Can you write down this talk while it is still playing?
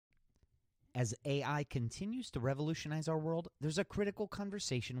As AI continues to revolutionize our world, there's a critical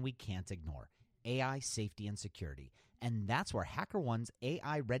conversation we can't ignore: AI safety and security. And that's where HackerOne's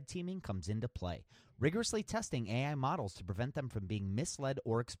AI red teaming comes into play, rigorously testing AI models to prevent them from being misled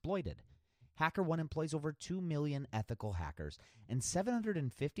or exploited. HackerOne employs over 2 million ethical hackers, and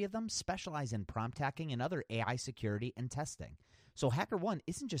 750 of them specialize in prompt hacking and other AI security and testing. So HackerOne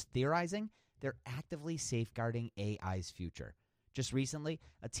isn't just theorizing, they're actively safeguarding AI's future. Just recently,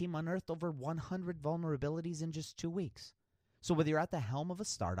 a team unearthed over 100 vulnerabilities in just 2 weeks. So whether you're at the helm of a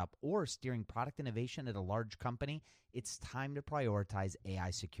startup or steering product innovation at a large company, it's time to prioritize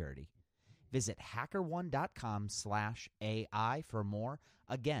AI security. Visit hackerone.com/AI for more.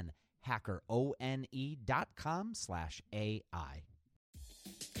 Again, hackerone.com/AI.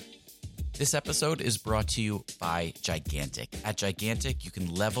 This episode is brought to you by Gigantic. At Gigantic, you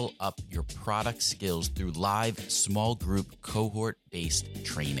can level up your product skills through live, small group, cohort-based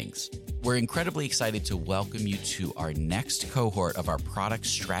trainings. We're incredibly excited to welcome you to our next cohort of our product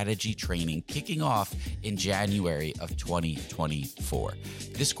strategy training, kicking off in January of 2024.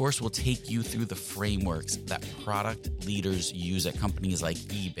 This course will take you through the frameworks that product leaders use at companies like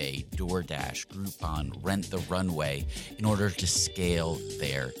eBay, DoorDash, Groupon, Rent the Runway in order to scale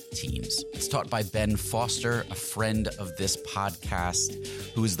their teams. It's taught by Ben Foster, a friend of this podcast,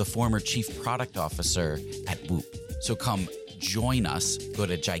 who is the former chief product officer at Whoop. So come join us. Go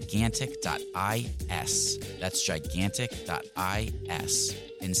to gigantic.is. That's gigantic.is.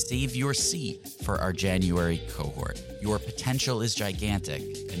 And save your seat for our January cohort. Your potential is gigantic,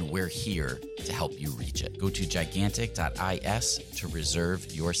 and we're here to help you reach it. Go to gigantic.is to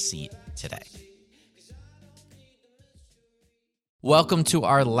reserve your seat today. Welcome to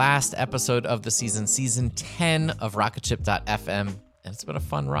our last episode of the season 10 of Rocketship.fm. And it's been a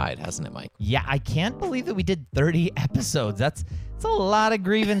fun ride, hasn't it, Mike? Yeah, I can't believe that we did 30 episodes. That's a lot of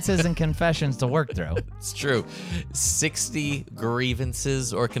grievances and confessions to work through. It's true. 60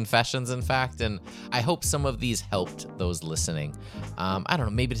 grievances or confessions, in fact. And I hope some of these helped those listening. I don't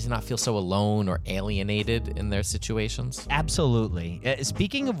know, maybe to not feel so alone or alienated in their situations. Absolutely.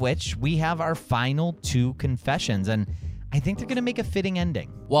 Speaking of which, we have our final 2 confessions, and I think they're going to make a fitting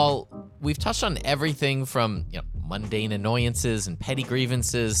ending. Well, we've touched on everything from, mundane annoyances and petty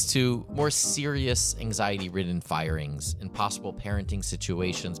grievances to more serious anxiety-ridden firings, impossible parenting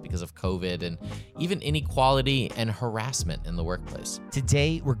situations because of COVID, and even inequality and harassment in the workplace.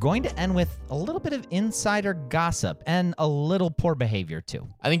 Today, we're going to end with a little bit of insider gossip and a little poor behavior, too.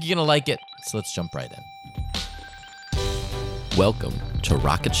 I think you're going to like it, so let's jump right in. Welcome to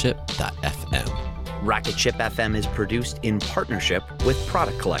Rocketship.fm. Rocketship FM is produced in partnership with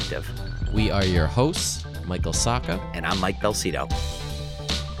Product Collective. We are your hosts, Michael Sacca. And I'm Mike Belcito.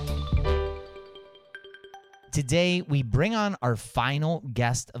 Today, we bring on our final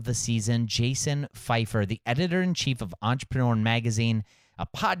guest of the season, Jason Feifer, the editor-in-chief of Entrepreneur Magazine, a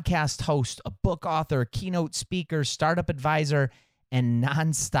podcast host, a book author, keynote speaker, startup advisor, and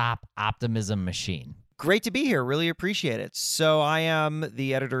nonstop optimism machine. Great to be here. Really appreciate it. So I am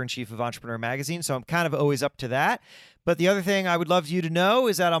the editor-in-chief of Entrepreneur Magazine, so I'm kind of always up to that. But the other thing I would love you to know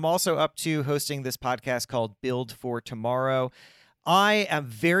is that I'm also up to hosting this podcast called Build for Tomorrow. I am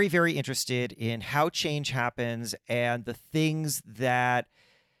very, very interested in how change happens and the things that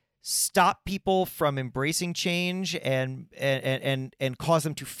stop people from embracing change and cause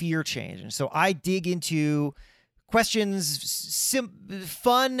them to fear change. And so I dig into questions,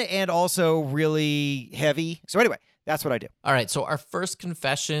 fun and also really heavy. So anyway, that's what I do. All right, so our first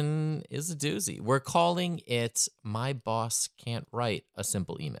confession is a doozy. We're calling it My Boss Can't Write a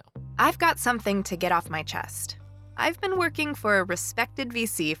Simple Email. I've got something to get off my chest. I've been working for a respected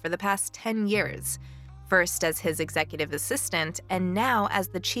VC for the past 10 years, first as his executive assistant and now as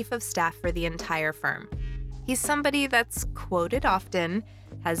the chief of staff for the entire firm. He's somebody that's quoted often,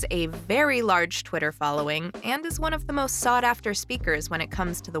 has a very large Twitter following, and is one of the most sought-after speakers when it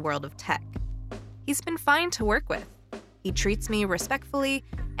comes to the world of tech. He's been fine to work with. He treats me respectfully,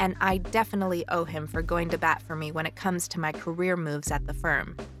 and I definitely owe him for going to bat for me when it comes to my career moves at the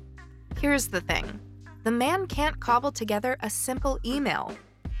firm. Here's the thing. The man can't cobble together a simple email.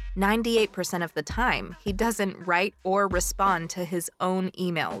 98% of the time, he doesn't write or respond to his own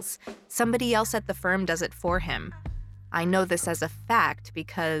emails. Somebody else at the firm does it for him. I know this as a fact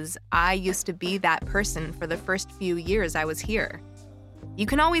because I used to be that person for the first few years I was here. You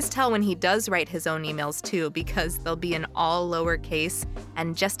can always tell when he does write his own emails too, because they'll be in all lowercase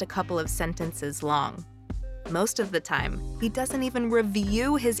and just a couple of sentences long. Most of the time, he doesn't even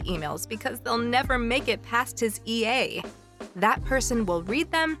review his emails because they'll never make it past his EA. That person will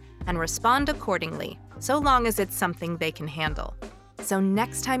read them and respond accordingly, so long as it's something they can handle. So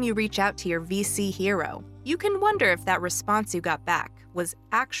next time you reach out to your VC hero, you can wonder if that response you got back was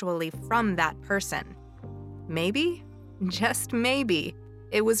actually from that person. Maybe, just maybe,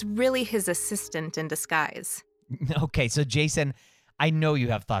 it was really his assistant in disguise. Okay, so Jason, I know you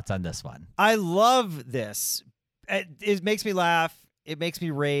have thoughts on this one. I love this. It makes me laugh. It makes me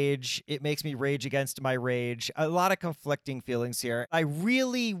rage. It makes me rage against my rage. A lot of conflicting feelings here. I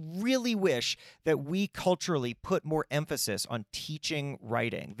really, really wish that we culturally put more emphasis on teaching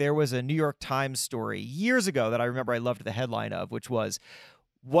writing. There was a New York Times story years ago that I remember I loved the headline of, which was,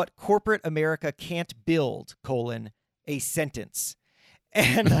 "What Corporate America Can't Build, a sentence."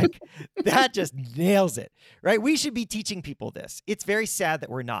 And like that just nails it, right? We should be teaching people this. It's very sad that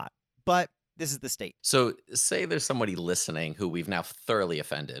we're not, but this is the state. So say there's somebody listening who we've now thoroughly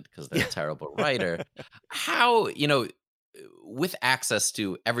offended because they're a terrible writer. How, with access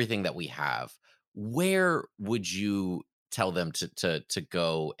to everything that we have, where would you tell them to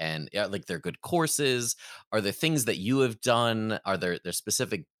go? And like, they're good courses? Are there things that you have done? Are there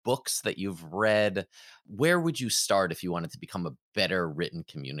specific books that you've read? Where would you start if you wanted to become a better written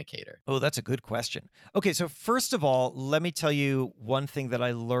communicator? Oh, that's a good question. Okay, so first of all, let me tell you one thing that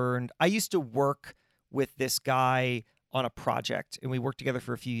I learned. I used to work with this guy on a project, and we worked together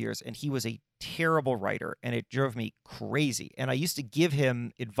for a few years, and he was a terrible writer, and it drove me crazy. And I used to give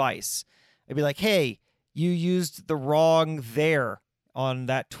him advice. I'd be like, hey, you used the wrong there on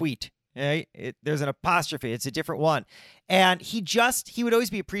that tweet. Right? There's an apostrophe. It's a different one. And he would always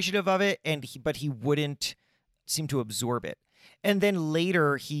be appreciative of it, but he wouldn't seem to absorb it. And then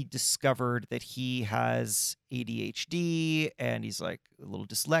later he discovered that he has ADHD and he's like a little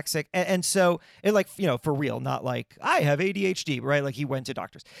dyslexic. And so it for real, not like I have ADHD, right? Like he went to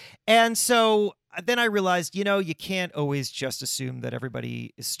doctors. And so then I realized, you can't always just assume that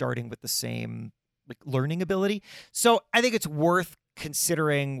everybody is starting with the same learning ability. So I think it's worth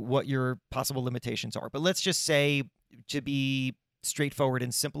considering what your possible limitations are. But let's just say, to be straightforward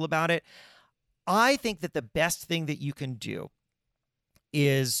and simple about it, I think that the best thing that you can do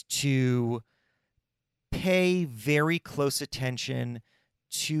is to pay very close attention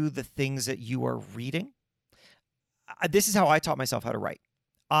to the things that you are reading. This is how I taught myself how to write.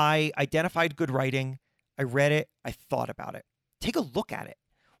 I identified good writing. I read it. I thought about it. Take a look at it.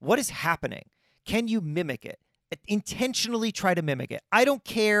 What is happening? Can you mimic it? Intentionally try to mimic it. I don't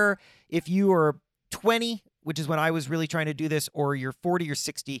care if you are 20, which is when I was really trying to do this, or you're 40 or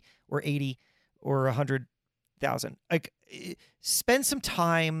 60 or 80 or 100,000. Like, spend some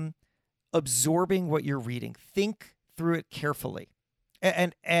time absorbing what you're reading. Think through it carefully,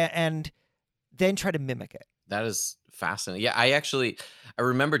 and then try to mimic it. That is fascinating. Yeah, I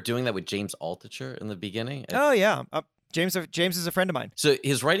remember doing that with James Altucher in the beginning. Oh yeah. James is a friend of mine. So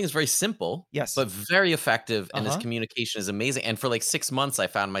his writing is very simple, yes, but very effective, and his communication is amazing. And for like 6 months, I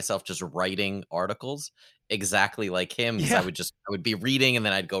found myself just writing articles exactly like him. Yeah. I would be reading and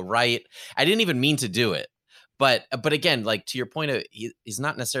then I'd go write. I didn't even mean to do it. But again, like to your point, he's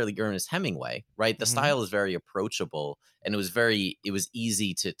not necessarily Ernest Hemingway, right? The style is very approachable, and it was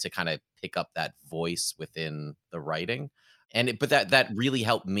easy to kind of pick up that voice within the writing. But that really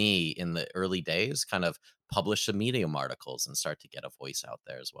helped me in the early days kind of publish some Medium articles and start to get a voice out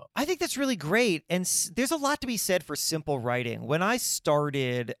there as well. I think that's really great. And there's a lot to be said for simple writing. When I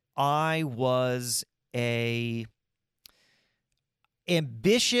started, I was a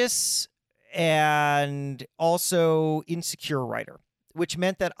ambitious and also insecure writer, which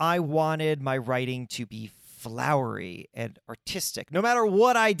meant that I wanted my writing to be flowery and artistic, no matter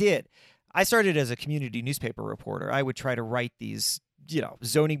what I did. I started as a community newspaper reporter. I would try to write these,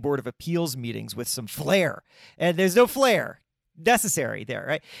 zoning board of appeals meetings with some flair, and there's no flair necessary there,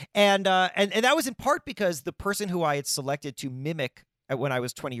 right? And that was in part because the person who I had selected to mimic when I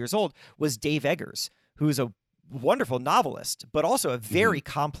was 20 years old was Dave Eggers, who is a wonderful novelist, but also a very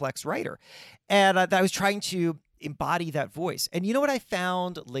complex writer. And I was trying to embody that voice. And you know what I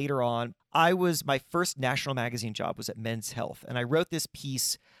found later on? My first national magazine job was at Men's Health, and I wrote this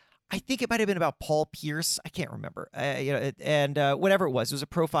piece. I think it might have been about Paul Pierce. I can't remember. Whatever it was a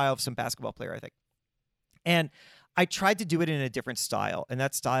profile of some basketball player, I think. And I tried to do it in a different style. And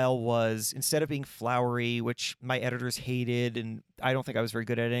that style was, instead of being flowery, which my editors hated, and I don't think I was very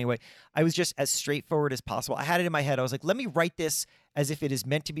good at it anyway, I was just as straightforward as possible. I had it in my head. I was like, let me write this as if it is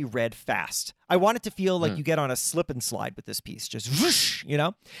meant to be read fast. I want it to feel like you get on a slip and slide with this piece, just whoosh,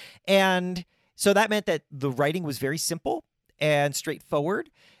 And so that meant that the writing was very simple and straightforward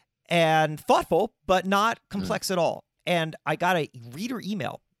and thoughtful, but not complex at all. And I got a reader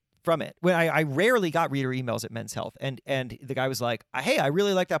email from it. When I rarely got reader emails at Men's Health, and the guy was like, "Hey, I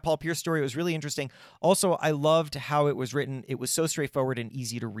really liked that Paul Pierce story. It was really interesting. Also, I loved how it was written. It was so straightforward and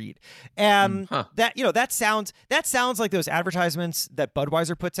easy to read." And that sounds like those advertisements that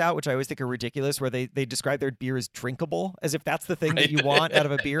Budweiser puts out, which I always think are ridiculous, where they describe their beer as drinkable, as if that's the thing that you want out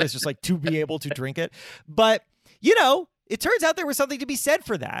of a beer, is just like to be able to drink it. But it turns out there was something to be said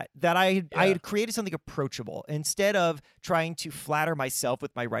for that I had created something approachable. Instead of trying to flatter myself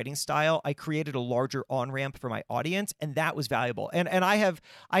with my writing style, I created a larger on-ramp for my audience, and that was valuable. And I have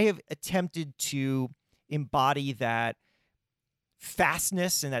attempted to embody that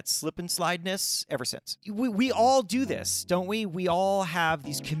fastness and that slip and slideness ever since. We all do this, don't we? We all have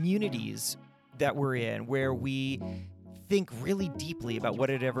these communities that we're in where we think really deeply about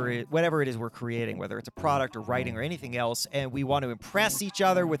whatever it is we're creating, whether it's a product or writing or anything else, and we want to impress each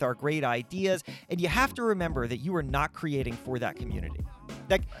other with our great ideas. And you have to remember that you are not creating for that community.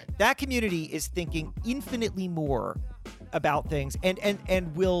 That community is thinking infinitely more about things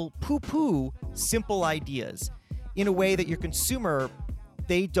and will poo-poo simple ideas in a way that your consumer,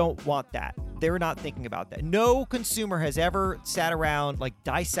 they don't want that. They're not thinking about that. No consumer has ever sat around like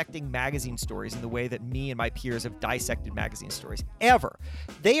dissecting magazine stories in the way that me and my peers have dissected magazine stories. Ever.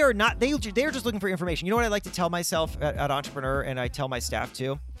 They are not, they're just looking for information. You know what I like to tell myself at Entrepreneur, and I tell my staff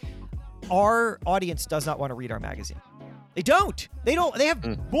too? Our audience does not want to read our magazine. They don't. They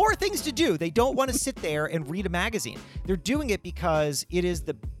have more things to do. They don't want to sit there and read a magazine. They're doing it because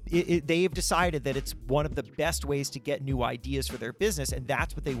they've decided that it's one of the best ways to get new ideas for their business, and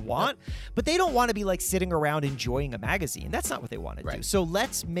that's what they want. But they don't want to be like sitting around enjoying a magazine. That's not what they want to do. So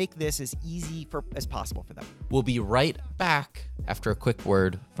let's make this as easy as possible for them. We'll be right back after a quick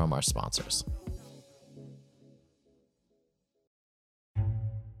word from our sponsors.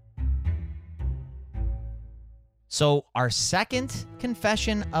 So our second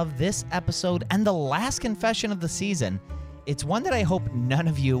confession of this episode and the last confession of the season, it's one that I hope none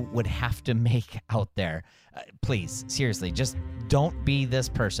of you would have to make out there. Please, seriously, just don't be this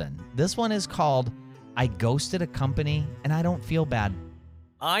person. This one is called, I ghosted a company and I don't feel bad.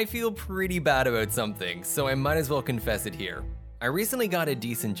 I feel pretty bad about something, so I might as well confess it here. I recently got a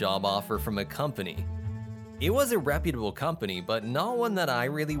decent job offer from a company. It was a reputable company, but not one that I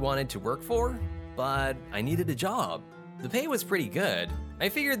really wanted to work for. But I needed a job. The pay was pretty good. I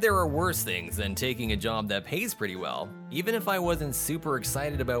figured there are worse things than taking a job that pays pretty well, even if I wasn't super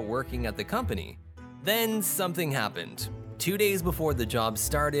excited about working at the company. Then something happened. 2 days before the job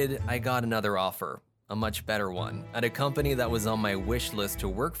started, I got another offer, a much better one, at a company that was on my wish list to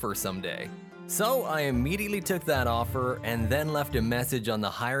work for someday. So I immediately took that offer and then left a message on the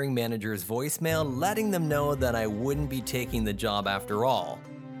hiring manager's voicemail letting them know that I wouldn't be taking the job after all.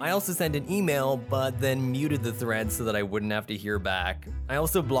 I also sent an email, but then muted the thread so that I wouldn't have to hear back. I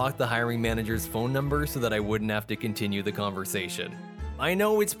also blocked the hiring manager's phone number so that I wouldn't have to continue the conversation. I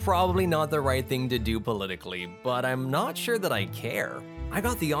know it's probably not the right thing to do politically, but I'm not sure that I care. I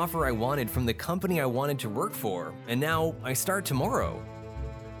got the offer I wanted from the company I wanted to work for, and now I start tomorrow.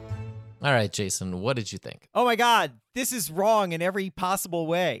 All right, Jason, what did you think? Oh my God, this is wrong in every possible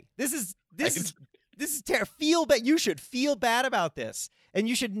way. This is terrible. You should feel bad about this. And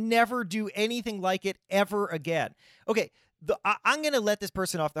you should never do anything like it ever again. Okay, I'm going to let this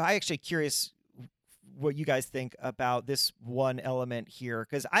person off. I'm actually curious what you guys think about this one element here,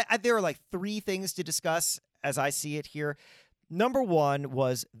 because there are like 3 things to discuss as I see it here. Number 1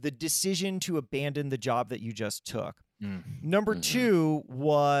 was the decision to abandon the job that you just took. Number 2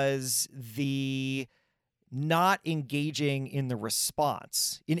 was the not engaging in the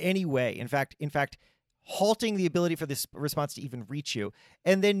response in any way. In fact, halting the ability for this response to even reach you.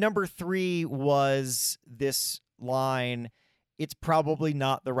 And then number 3 was this line, it's probably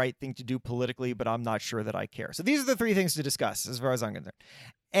not the right thing to do politically, but I'm not sure that I care. So these are the 3 things to discuss as far as I'm concerned.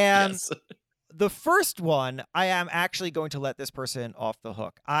 And the first one, I am actually going to let this person off the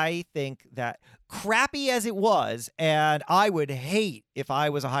hook. I think that crappy as it was, and I would hate if I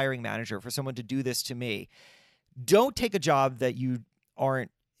was a hiring manager for someone to do this to me, don't take a job that you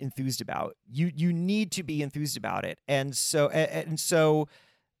aren't enthused about. You need to be enthused about it. And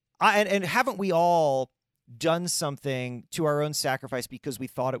haven't we all done something to our own sacrifice because we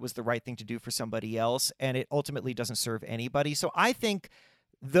thought it was the right thing to do for somebody else, and it ultimately doesn't serve anybody? So I think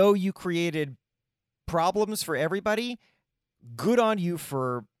though you created problems for everybody, good on you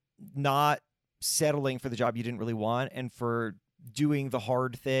for not settling for the job you didn't really want and for doing the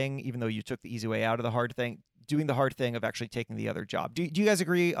hard thing, even though you took the easy way out of the hard thing. Doing the hard thing of actually taking the other job. Do you guys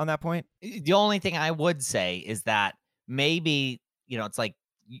agree on that point? The only thing I would say is that maybe, it's like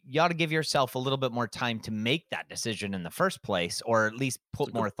you ought to give yourself a little bit more time to make that decision in the first place, or at least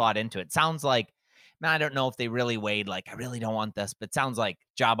put more thought into it. Sounds like, man, I don't know if they really weighed, like, I really don't want this, but it sounds like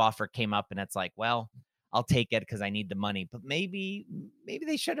job offer came up and it's like, well, I'll take it because I need the money. But maybe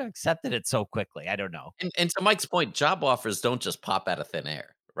they should have accepted it so quickly. I don't know. And to Mike's point, job offers don't just pop out of thin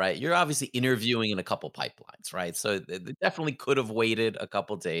air, right? You're obviously interviewing in a couple pipelines, right? So they definitely could have waited a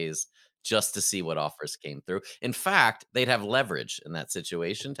couple days just to see what offers came through. In fact, they'd have leverage in that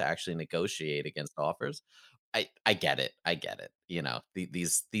situation to actually negotiate against offers. I get it. I get it. You know,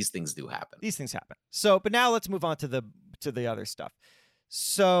 these things do happen. These things happen. So, but now let's move on to the other stuff.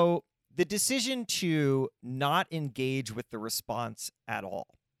 So the decision to not engage with the response at all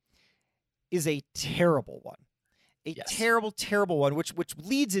is a terrible one. Terrible, terrible one, which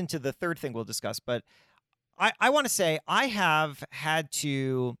leads into the third thing we'll discuss. But I want to say I have had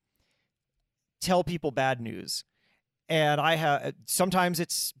to tell people bad news. And I have, sometimes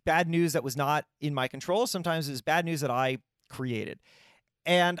it's bad news that was not in my control. Sometimes it's bad news that I created.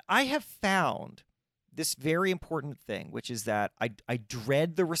 And I have found this very important thing, which is that I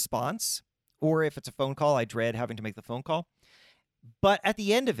dread the response, or if it's a phone call, I dread having to make the phone call. But at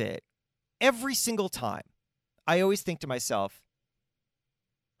the end of it, every single time, I always think to myself,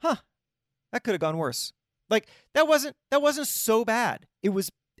 that could have gone worse. Like, that wasn't so bad. It was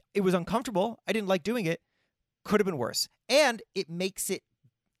uncomfortable. I didn't like doing it. Could have been worse. And it makes it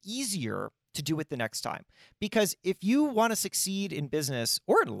easier to do it the next time. Because if you want to succeed in business,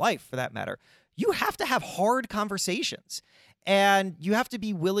 or in life for that matter, you have to have hard conversations. And you have to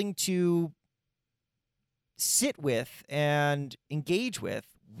be willing to sit with and engage with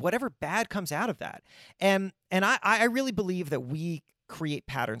whatever bad comes out of that. And I really believe that we create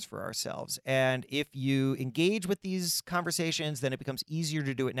patterns for ourselves. And if you engage with these conversations, then it becomes easier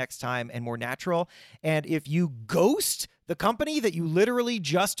to do it next time and more natural. And if you ghost the company that you literally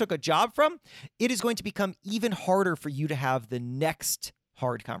just took a job from, it is going to become even harder for you to have the next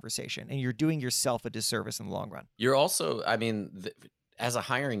hard conversation. And you're doing yourself a disservice in the long run. You're also, I mean, as a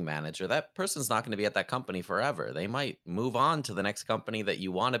hiring manager, that person's not going to be at that company forever. They might move on to the next company that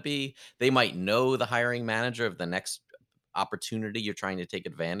you want to be. They might know the hiring manager of the next opportunity you're trying to take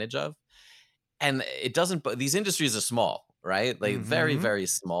advantage of. And it doesn't, these industries are small, right? Like very, very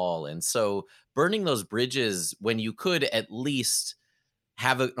small. And so burning those bridges when you could at least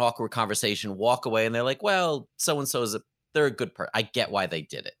have an awkward conversation, walk away, and they're like, well, so-and-so they're a good person. I get why they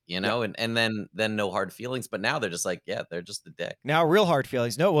did it, you know, and then no hard feelings. But now they're just like, yeah, they're just a dick. Now real hard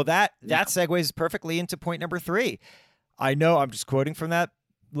feelings. No, well, that segues perfectly into point number 3. I know, I'm just quoting from that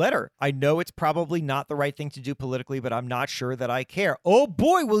letter. I know it's probably not the right thing to do politically, but I'm not sure that I care. Oh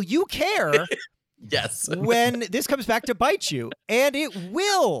boy, will you care? Yes. When this comes back to bite you. And it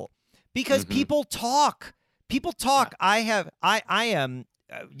will, because people talk. People talk. Yeah. I am,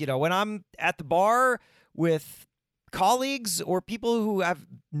 when I'm at the bar with colleagues or people who have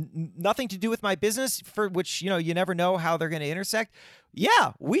nothing to do with my business, for which, you never know how they're going to intersect.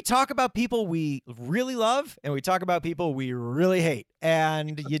 Yeah, we talk about people we really love and we talk about people we really hate.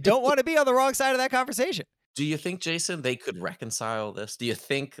 And you don't want to be on the wrong side of that conversation. Do you think, Jason, they could reconcile this? Do you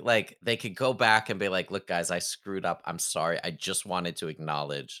think like they could go back and be like, look, guys, I screwed up. I'm sorry. I just wanted to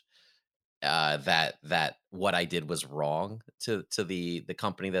acknowledge that what I did was wrong to the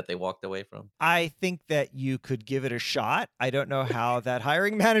company that they walked away from? I think that you could give it a shot. I don't know how that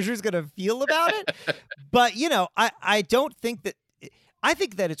hiring manager is going to feel about it, but I don't think that. I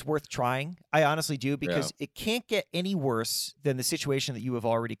think that it's worth trying. I honestly do, because it can't get any worse than the situation that you have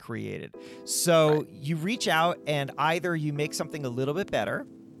already created. So you reach out and either you make something a little bit better,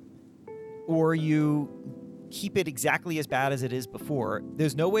 or you keep it exactly as bad as it is before.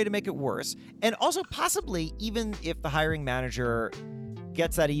 There's no way to make it worse. And also possibly, even if the hiring manager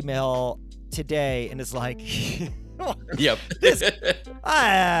gets that email today and is like, yep,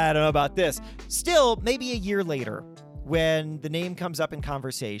 I don't know about this. Still, maybe a year later, when the name comes up in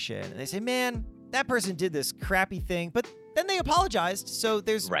conversation and they say, man, that person did this crappy thing, but then they apologized. So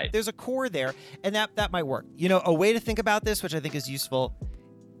there's a core there, and that might work. A way to think about this, which I think is useful.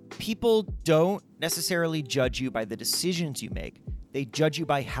 People don't necessarily judge you by the decisions you make. They judge you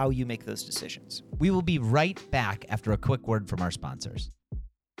by how you make those decisions. We will be right back after a quick word from our sponsors.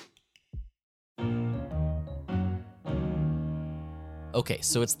 Okay,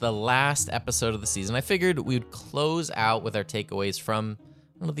 so it's the last episode of the season. I figured we would close out with our takeaways from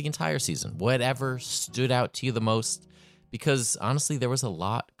the entire season. Whatever stood out to you the most, because honestly, there was a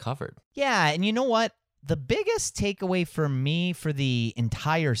lot covered. Yeah, and you know what? The biggest takeaway for me for the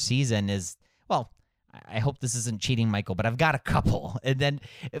entire season is, well, I hope this isn't cheating, Michael, but I've got a couple. And then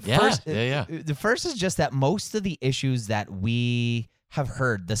the first is just that most of the issues that we have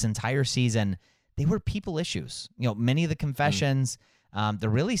heard this entire season, they were people issues. You know, many of the confessions, they're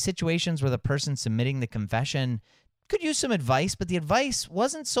really situations where the person submitting the confession could use some advice, but the advice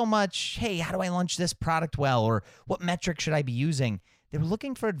wasn't so much, hey, how do I launch this product well, or what metric should I be using? They were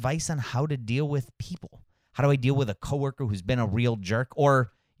looking for advice on how to deal with people. How do I deal with a coworker who's been a real jerk?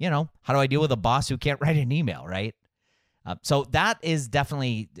 Or, you know, how do I deal with a boss who can't write an email, right? So that is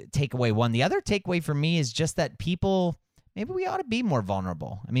definitely takeaway one. The other takeaway for me is just that people, maybe we ought to be more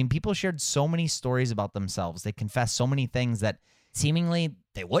vulnerable. I mean, people shared so many stories about themselves. They confessed so many things that seemingly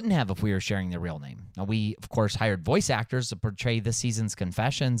they wouldn't have if we were sharing their real name. Now, we, of course, hired voice actors to portray this season's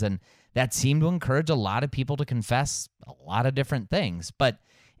confessions, and that seemed to encourage a lot of people to confess a lot of different things. But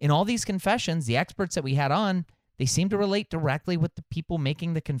in all these confessions, the experts that we had on, they seem to relate directly with the people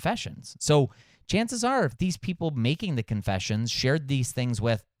making the confessions. So chances are, if these people making the confessions shared these things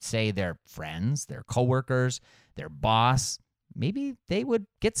with, say, their friends, their coworkers, their boss, maybe they would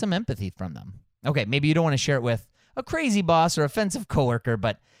get some empathy from them. Okay, maybe you don't want to share it with a crazy boss or offensive coworker,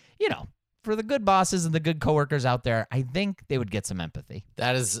 but, you know, for the good bosses and the good coworkers out there, I think they would get some empathy.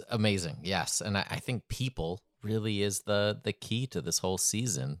 That is amazing. Yes. And I think people really is the key to this whole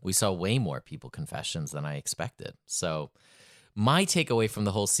season. We saw way more people confessions than I expected. So my takeaway from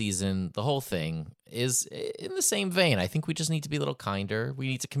the whole season, the whole thing, is in the same vein. I think we just need to be a little kinder. We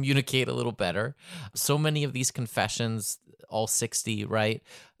need to communicate a little better. So many of these confessions, all 60, right?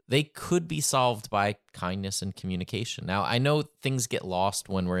 They could be solved by kindness and communication. Now, I know things get lost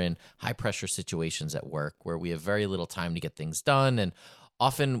when we're in high-pressure situations at work where we have very little time to get things done and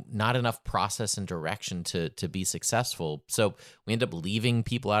often not enough process and direction to be successful. So we end up leaving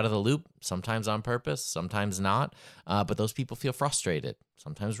people out of the loop, sometimes on purpose, sometimes not. But those people feel frustrated,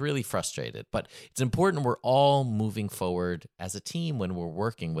 sometimes really frustrated. But it's important we're all moving forward as a team when we're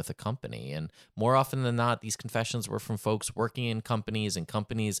working with a company. And more often than not, these confessions were from folks working in companies and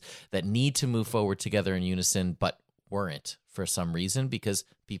companies that need to move forward together in unison, but weren't for some reason because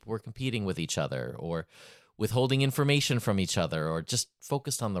people were competing with each other or withholding information from each other or just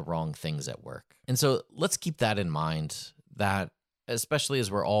focused on the wrong things at work. And so let's keep that in mind, that especially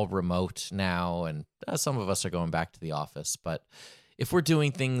as we're all remote now and some of us are going back to the office, but if we're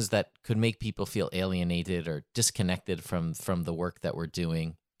doing things that could make people feel alienated or disconnected from the work that we're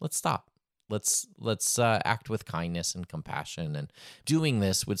doing, let's stop. Let's act with kindness and compassion. And doing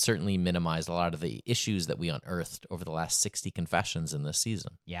this would certainly minimize a lot of the issues that we unearthed over the last 60 confessions in this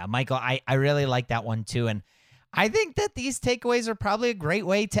season. Yeah, Michael, I really like that one too. And I think that these takeaways are probably a great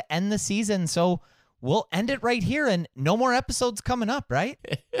way to end the season. So we'll end it right here and no more episodes coming up, right?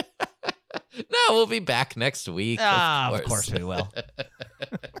 No, we'll be back next week. Of course we will.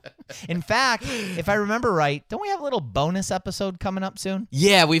 In fact, if I remember right, don't we have a little bonus episode coming up soon?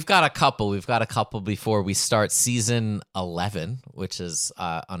 Yeah, we've got a couple. We've got a couple before we start season 11, which is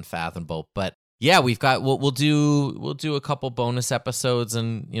unfathomable. But yeah, we've got we'll do a couple bonus episodes,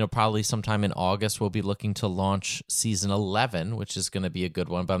 and probably sometime in August we'll be looking to launch season 11, which is going to be a good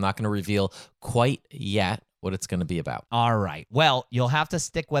one. But I'm not going to reveal quite yet what it's going to be about. All right. Well, you'll have to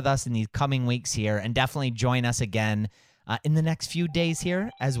stick with us in these coming weeks here, and definitely join us again in the next few days here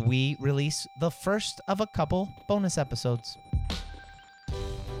as we release the first of a couple bonus episodes.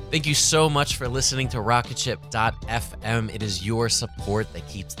 Thank you so much for listening to Rocketship.fm. It is your support that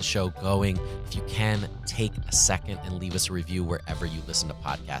keeps the show going. If you can, take a second and leave us a review wherever you listen to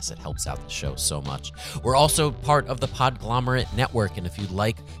podcasts. It helps out the show so much. We're also part of the Podglomerate Network, and if you'd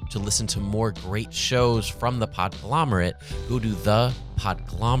like to listen to more great shows from the Podglomerate, go to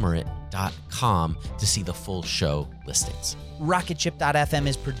thepodglomerate.com to see the full show listings. Rocketship.fm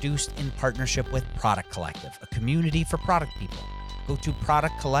is produced in partnership with Product Collective, a community for product people. Go to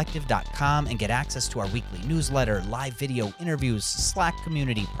productcollective.com and get access to our weekly newsletter, live video interviews, Slack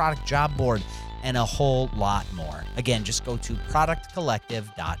community, product job board, and a whole lot more. Again, just go to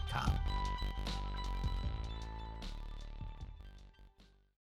productcollective.com.